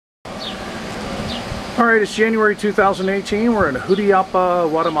All right, it's January 2018. We're in Jutiapa,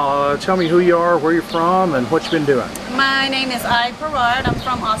 Guatemala. Tell me who you are, where you're from, and what you've been doing. My name is I. Perard. I'm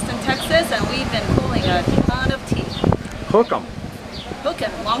from Austin, Texas, and we've been pulling a ton of teeth. Hook 'em. Hook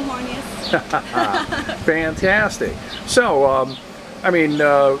 'em, longhorn, yes. Fantastic. So, I mean,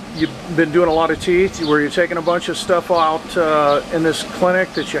 you've been doing a lot of teeth. Were you taking a bunch of stuff out in this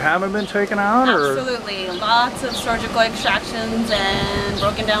clinic that you haven't been taking out? Or? Absolutely. Lots of surgical extractions and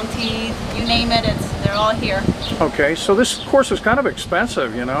broken down teeth. You name it, they're all here. Okay, so this course is kind of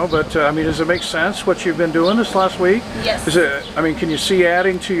expensive, you know, but I mean, does it make sense what you've been doing this last week? Yes. Is it, I mean, can you see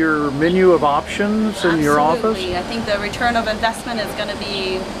adding to your menu of options in your office? Absolutely. I think the return of investment is going to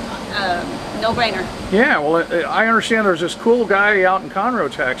be no-brainer. Yeah, well, I understand there's this cool guy out in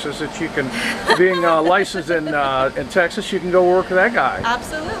Conroe, Texas, that you can, being licensed in Texas, you can go work with that guy.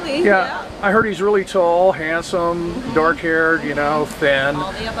 Absolutely. Yeah, I heard he's really tall, handsome, dark-haired, you know, thin.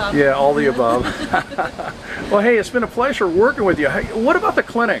 All the above. Yeah, all the above. Well, hey, it's been a pleasure working with you. Hey, what about the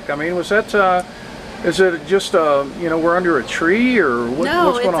clinic? I mean, was that, is it just, you know, we're under a tree, or what,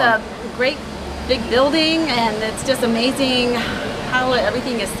 no, what's going on? it's a great big building, and it's just amazing how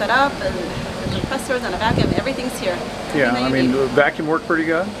everything is set up, and the compressors and a vacuum, everything's here. Yeah, I mean, the vacuum worked pretty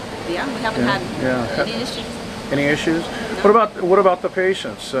good? Yeah, we haven't had any issues. Any issues? No. What about the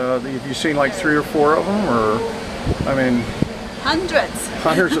patients? Have you seen like 3 or 4 of them, or, I mean... Hundreds.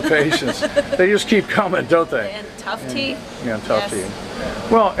 Hundreds of patients. They just keep coming, don't they? And tough teeth. Yeah, tough teeth.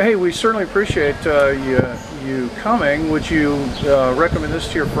 Well, hey, we certainly appreciate you coming. Would you recommend this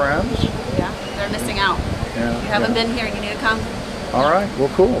to your friends? Yeah, they're missing out. Yeah, If you haven't been here, you need to come. All right, well,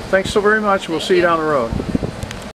 cool. Thanks so very much. We'll see you down the road.